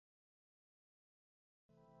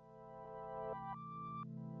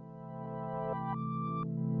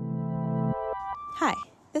Hi,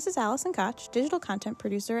 this is Allison Koch, digital content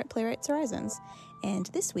producer at Playwrights Horizons, and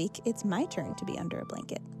this week it's my turn to be under a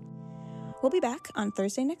blanket. We'll be back on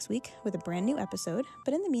Thursday next week with a brand new episode,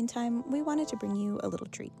 but in the meantime, we wanted to bring you a little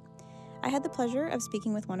treat. I had the pleasure of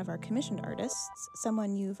speaking with one of our commissioned artists,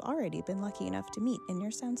 someone you've already been lucky enough to meet in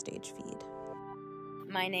your soundstage feed.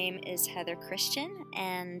 My name is Heather Christian,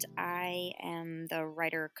 and I am the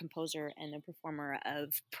writer, composer, and the performer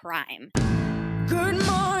of Prime. Good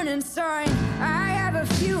morning, sun. I have a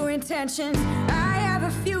few intentions. I have a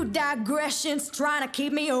few digressions trying to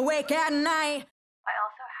keep me awake at night. I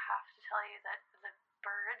also have to tell you that the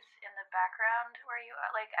birds in the background where you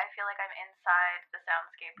are, I feel like I'm inside the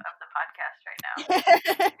soundscape of the podcast right now.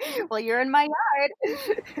 Well, you're in my yard.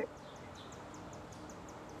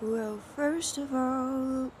 Well, first of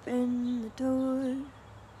all, open the door.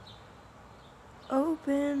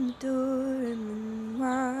 Open the door and then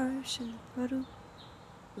wash in the puddle.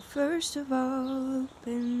 Well, first of all,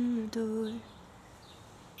 open the door.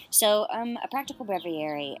 So, a practical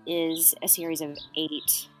breviary is a series of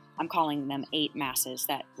 8, I'm calling them 8 masses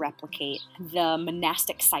that replicate the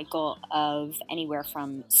monastic cycle of anywhere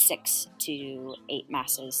from 6 to 8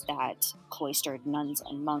 masses that cloistered nuns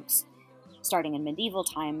and monks, starting in medieval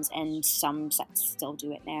times, and some sects still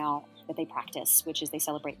do it now, that they practice, which is they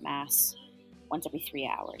celebrate Mass once every 3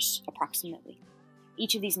 hours, approximately.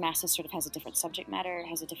 Each of these masses sort of has a different subject matter,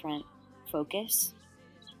 has a different focus.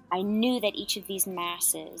 I knew that each of these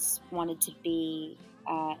masses wanted to be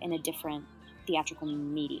in a different theatrical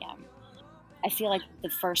medium. I feel like the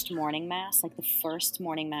first morning mass, the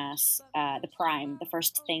Prime, the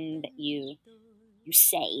first thing that you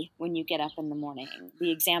say when you get up in the morning, the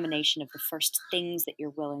examination of the first things that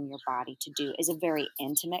you're willing your body to do is a very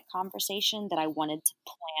intimate conversation that I wanted to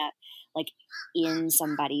plant in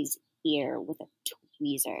somebody's ear with a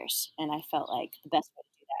tweezers. And I felt like the best way to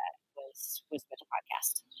do that was with a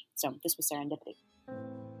podcast. So this was serendipity.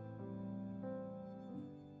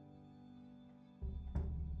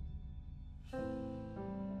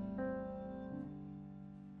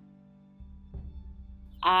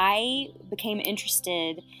 I became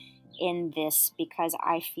interested in this because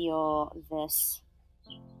I feel this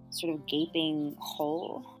sort of gaping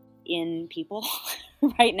hole in people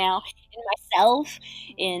right now, in myself,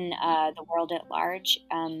 in the world at large.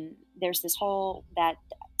 There's this hole that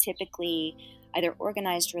typically either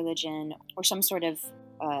organized religion or some sort of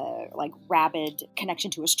rabid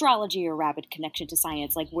connection to astrology or rabid connection to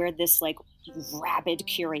science, where this rabid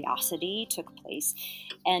curiosity took place.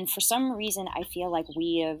 And for some reason, I feel like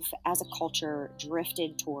we have, as a culture,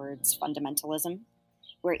 drifted towards fundamentalism,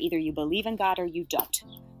 where either you believe in God or you don't,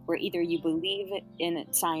 where either you believe in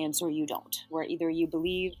science or you don't, where either you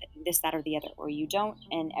believe this, that, or the other, or you don't,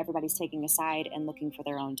 and everybody's taking a side and looking for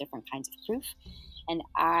their own different kinds of proof. And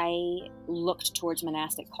I looked towards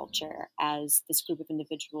monastic culture as this group of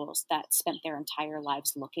individuals that spent their entire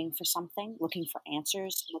lives looking for something, looking for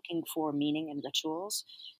answers, looking for meaning and rituals,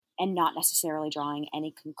 and not necessarily drawing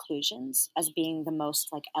any conclusions, as being the most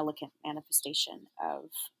elegant manifestation of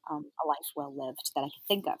a life well lived that I could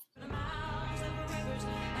think of.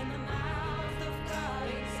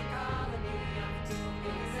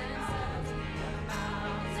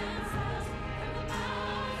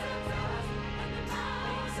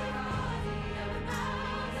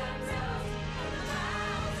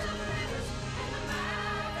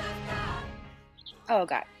 Oh,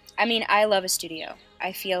 God. I mean, I love a studio.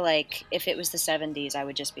 I feel like if it was the 70s, I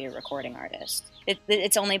would just be a recording artist.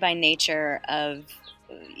 It's only by nature of,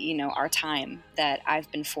 our time that I've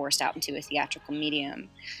been forced out into a theatrical medium,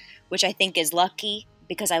 which I think is lucky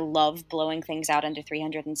because I love blowing things out under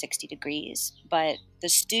 360 degrees. But the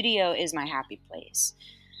studio is my happy place.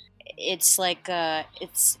 It's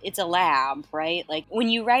it's a lab, right? When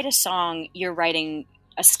you write a song, you're writing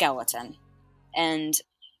a skeleton. And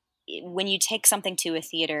when you take something to a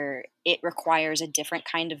theater, it requires a different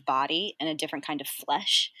kind of body and a different kind of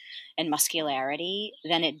flesh and muscularity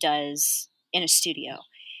than it does in a studio.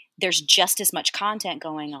 There's just as much content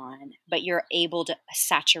going on, but you're able to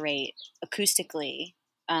saturate acoustically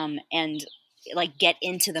and get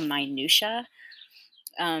into the minutia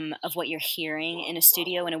of what you're hearing in a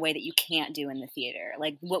studio in a way that you can't do in the theater.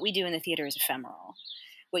 What we do in the theater is ephemeral.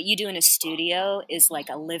 What you do in a studio is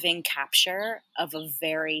a living capture of a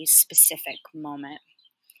very specific moment,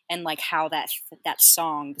 and how that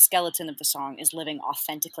song, the skeleton of the song, is living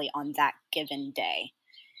authentically on that given day.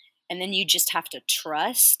 And then you just have to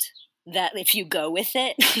trust that if you go with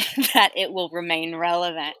it, that it will remain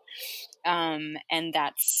relevant. And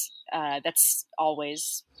that's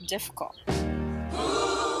always difficult.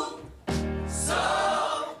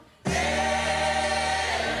 So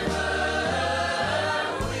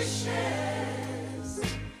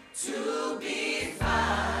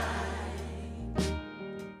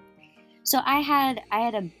So I had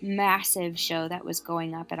a massive show that was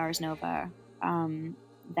going up at Ars Nova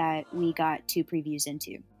that we got 2 previews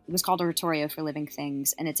into. It was called Oratorio for Living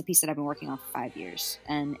Things, and it's a piece that I've been working on for 5 years.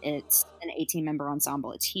 And it's an 18-member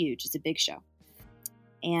ensemble. It's huge. It's a big show.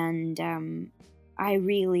 And I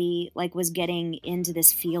really was getting into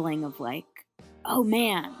this feeling of oh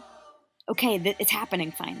man, okay, it's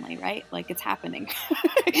happening finally, right? It's happening.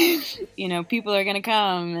 People are gonna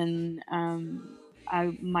come, and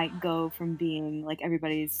I might go from being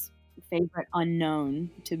everybody's favorite unknown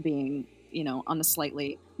to being, on a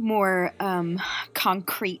slightly more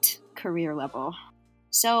concrete career level.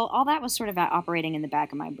 So all that was sort of operating in the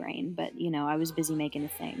back of my brain, but, I was busy making a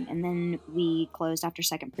thing. And then we closed after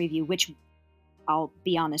second preview, which, I'll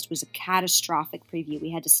be honest, was a catastrophic preview.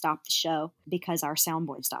 We had to stop the show because our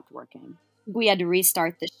soundboard stopped working. We had to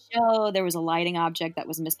restart the show. There was a lighting object that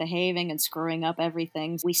was misbehaving and screwing up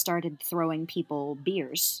everything. We started throwing people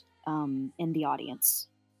beers in the audience.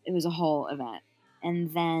 It was a whole event.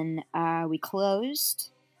 And then we closed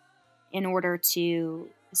in order to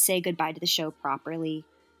say goodbye to the show properly.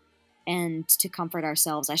 And to comfort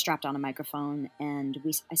ourselves, I strapped on a microphone and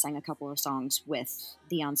I sang a couple of songs with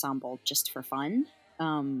the ensemble just for fun.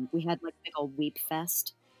 We had a big old weep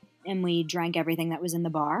fest, and we drank everything that was in the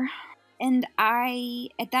bar. And I,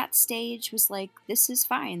 at that stage, was this is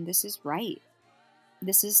fine. This is right.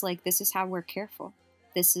 This is how we're careful.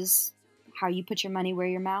 This is how you put your money where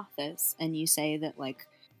your mouth is. And you say that,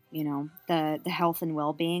 the health and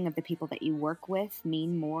well-being of the people that you work with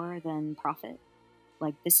mean more than profit.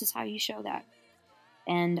 This is how you show that.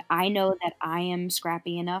 And I know that I am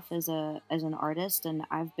scrappy enough as an artist, and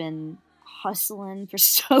I've been hustling for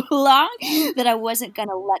so long that I wasn't going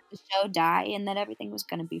to let the show die and that everything was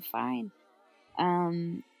going to be fine.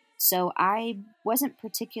 So I wasn't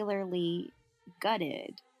particularly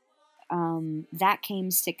gutted. That came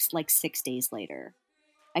 6 days later.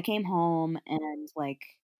 I came home and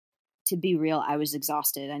to be real, I was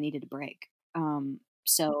exhausted. I needed a break.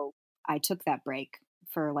 So I took that break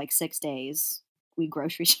for 6 days. We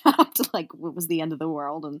grocery shopped it was the end of the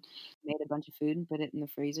world, and made a bunch of food and put it in the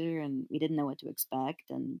freezer, and we didn't know what to expect.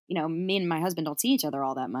 And, me and my husband don't see each other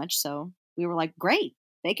all that much. So we were great,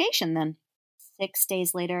 vacation then. 6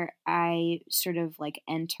 days later, I sort of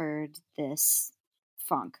entered this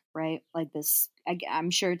funk, right? This,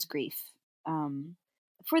 I'm sure it's grief.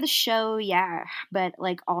 For the show, yeah, but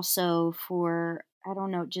also for, I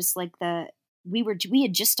don't know, just we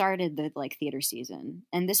had just started the theater season,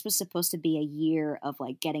 and this was supposed to be a year of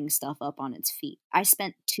getting stuff up on its feet. I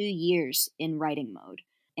spent 2 years in writing mode,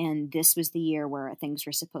 and this was the year where things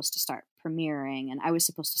were supposed to start premiering, and I was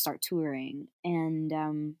supposed to start touring, and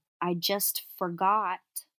I just forgot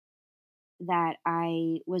that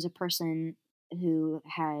I was a person who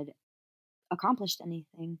had accomplished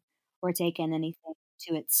anything or taken anything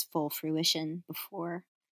to its full fruition before.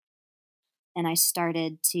 And I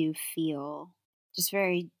started to feel just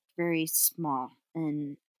very, very small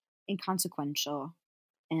and inconsequential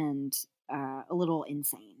and a little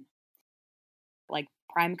insane.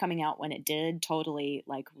 Prime coming out when it did totally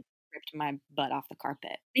ripped my butt off the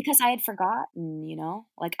carpet because I had forgotten,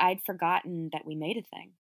 I'd forgotten that we made a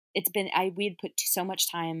thing. We had put so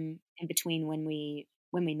much time in between when we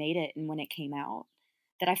made it and when it came out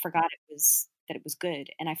that I forgot that it was good,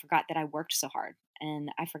 and I forgot that I worked so hard, and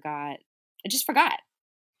I just forgot.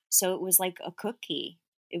 So it was like a cookie.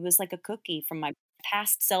 It was like a cookie from my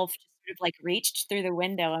past self, just sort of reached through the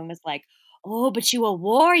window and was oh, but you a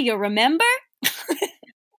warrior, remember?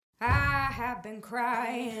 I have been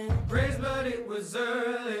crying. Praise, but it was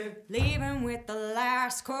early. Leaving with the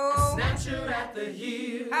last call. Snapshot at the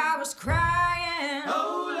heel. I was crying.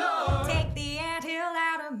 Oh, Lord. Take the anthill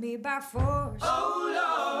out of me by force. Oh,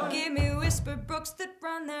 Lord. Give me whispered brooks that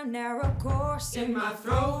run their narrow course. In my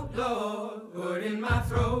throat, Lord, in my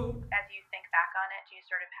throat. As you think back on it, do you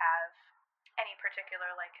sort of have any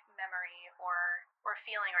particular memory or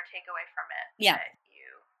feeling or takeaway from it? Yeah. That you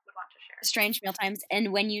would want to share? Strange Meal Times,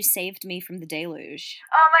 and when you saved me from the deluge.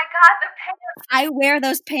 Oh my God, the pants! I wear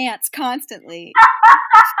those pants constantly.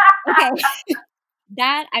 Okay.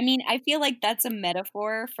 I feel that's a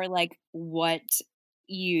metaphor for what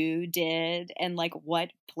you did and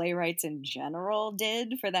what playwrights in general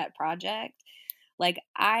did for that project.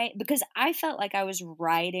 Because I felt I was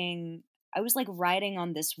riding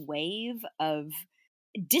on this wave of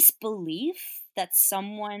disbelief that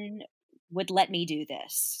someone would let me do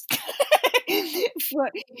this.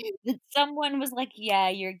 That someone was yeah,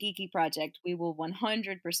 your geeky project, we will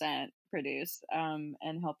 100% produce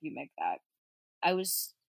and help you make that. I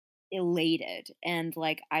was elated, and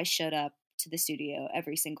I showed up to the studio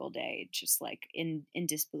every single day, just like in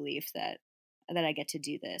disbelief that I get to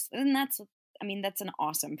do this. And that's an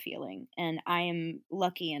awesome feeling. And I am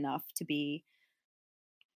lucky enough to be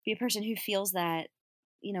a person who feels that,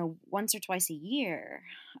 once or twice a year.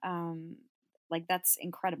 Like, that's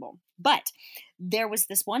incredible. But there was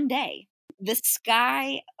this one day, the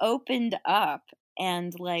sky opened up,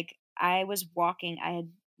 and like I was walking, I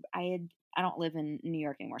don't live in New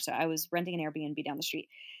York anymore, so I was renting an Airbnb down the street,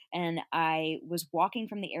 and I was walking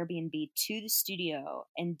from the Airbnb to the studio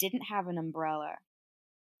and didn't have an umbrella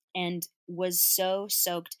and was so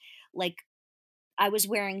soaked. Like, I was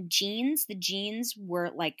wearing jeans. The jeans were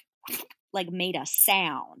like made a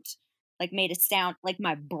sound. Like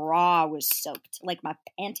my bra was soaked, like my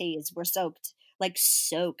panties were soaked.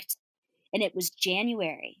 And it was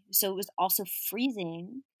January, so it was also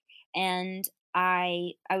freezing. And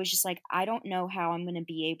I was just like, I don't know how I'm going to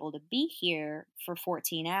be able to be here for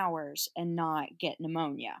 14 hours and not get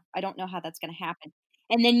pneumonia. I don't know how that's going to happen.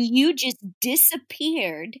 And then you just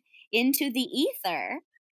disappeared into the ether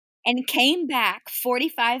and came back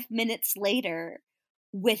 45 minutes later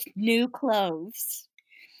with new clothes.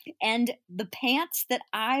 And the pants that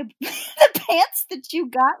you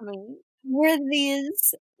got me were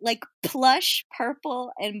these like plush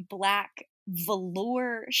purple and black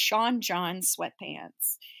velour Sean John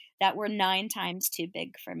sweatpants that were 9 times too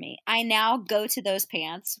big for me. I now go to those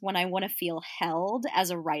pants when I want to feel held as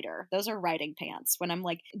a writer. Those are writing pants. When I'm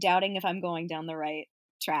like doubting if I'm going down the right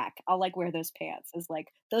track, I'll like wear those pants. Is like,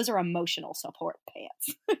 those are emotional support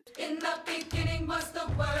pants. In the beginning was the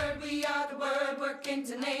Word, we are the Word, working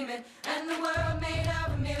to name it. And the world made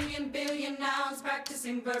of 1,000,000 billion nouns,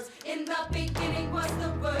 practicing verbs. In the beginning was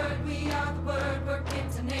the Word, we are the Word, working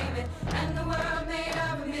to name it. And the world made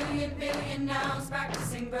of 1,000,000 billion nouns,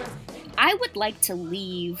 practicing verbs. I would like to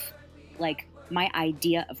leave like my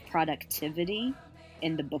idea of productivity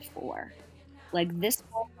in the before. Like, this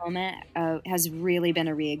whole moment has really been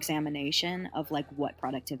a re-examination of like what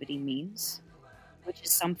productivity means, which is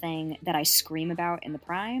something that I scream about in the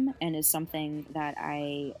Prime, and is something that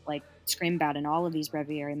I like scream about in all of these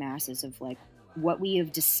breviary masses of like what we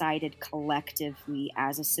have decided collectively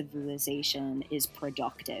as a civilization is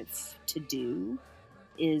productive to do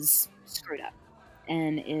is screwed up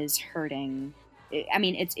and is hurting. I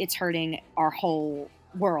mean, it's hurting our whole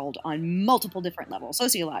world on multiple different levels: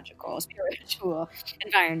 sociological, spiritual,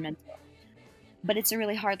 environmental. But it's a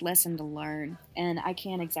really hard lesson to learn, and I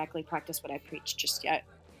can't exactly practice what I preach just yet.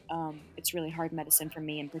 It's really hard medicine for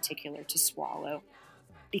me in particular to swallow,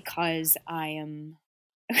 because I am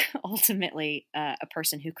ultimately a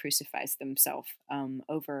person who crucifies themselves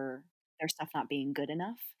over their stuff not being good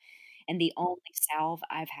enough. And the only salve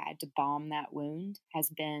I've had to balm that wound has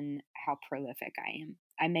been how prolific I am.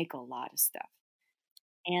 I make a lot of stuff.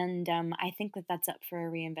 And I think that that's up for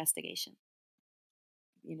a reinvestigation.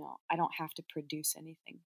 I don't have to produce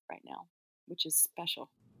anything right now, which is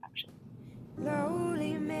special, actually.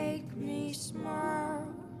 Slowly make me smile,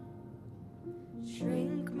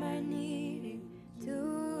 shrink my needing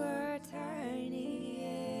to a tiny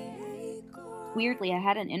echo. Weirdly, I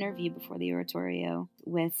had an interview before the oratorio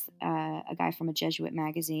with a guy from a Jesuit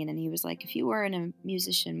magazine, and he was like, if you weren't a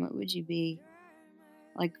musician, what would you be?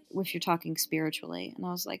 Like, if you're talking spiritually. And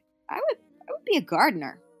I was like, I would be a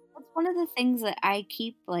gardener. That's one of the things that I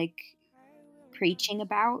keep like preaching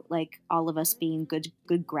about, like all of us being good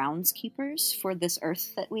groundskeepers for this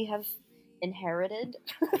earth that we have inherited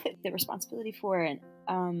the responsibility for. And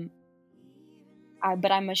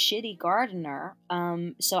but I'm a shitty gardener,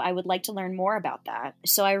 so I would like to learn more about that.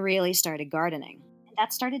 So I really started gardening.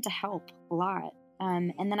 That started to help a lot.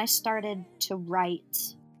 And then I started to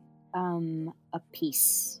write a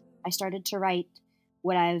piece. I started to write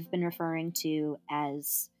what I've been referring to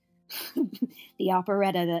as the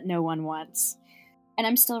operetta that no one wants. And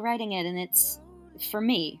I'm still writing it, and it's for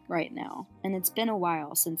me right now. And it's been a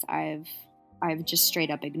while since I've just straight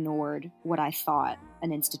up ignored what I thought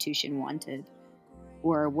an institution wanted,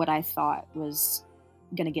 or what I thought was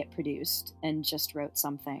going to get produced, and just wrote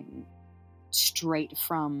something straight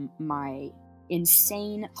from my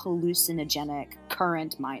insane, hallucinogenic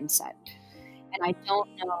current mindset. And I don't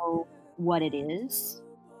know what it is,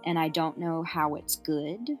 and I don't know how it's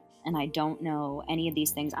good, and I don't know any of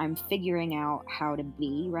these things. I'm figuring out how to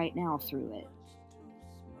be right now through it.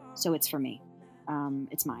 So it's for me.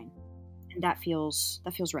 It's mine. And that feels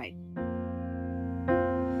right.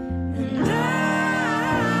 And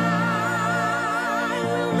I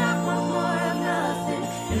will not want more of nothing.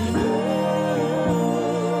 And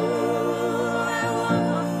I want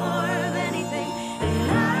more of anything.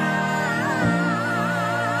 And I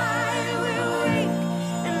will wake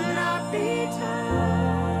and not be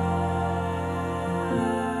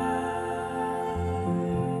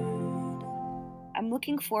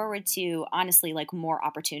looking forward to, honestly, like more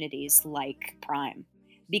opportunities like Prime,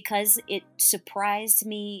 because it surprised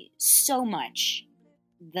me so much,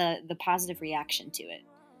 the positive reaction to it.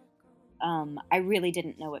 I really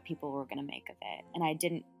didn't know what people were going to make of it, and I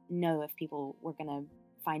didn't know if people were going to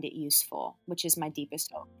find it useful, which is my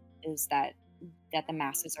deepest hope, is that the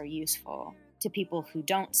masses are useful to people who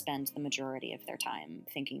don't spend the majority of their time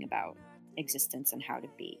thinking about existence and how to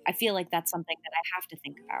be. I feel like that's something that I have to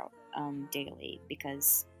think about daily,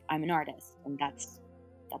 because I'm an artist, and that's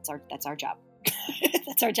our job.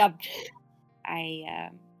 That's our job.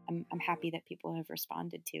 I'm happy that people have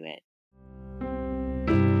responded to it.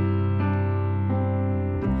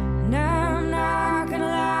 Now I'm not gonna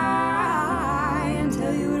lie and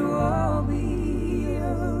tell you it will be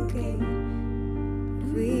okay if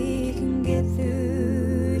we can get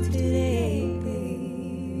through today.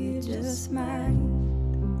 It just might.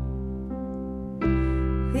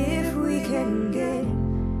 If we can get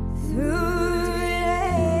through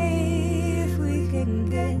today, if we can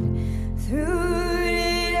get through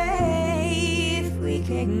today, if we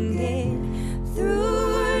can get through.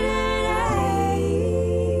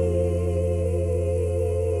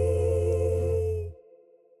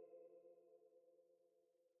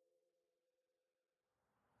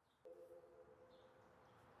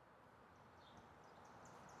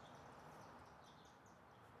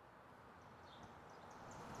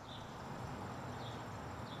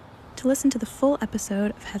 To listen to the full episode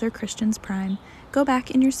of Heather Christian's Prime, go back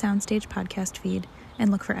in your Soundstage podcast feed and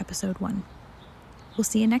look for episode 1. We'll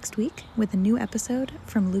see you next week with a new episode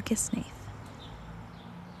from Lucas Snaith.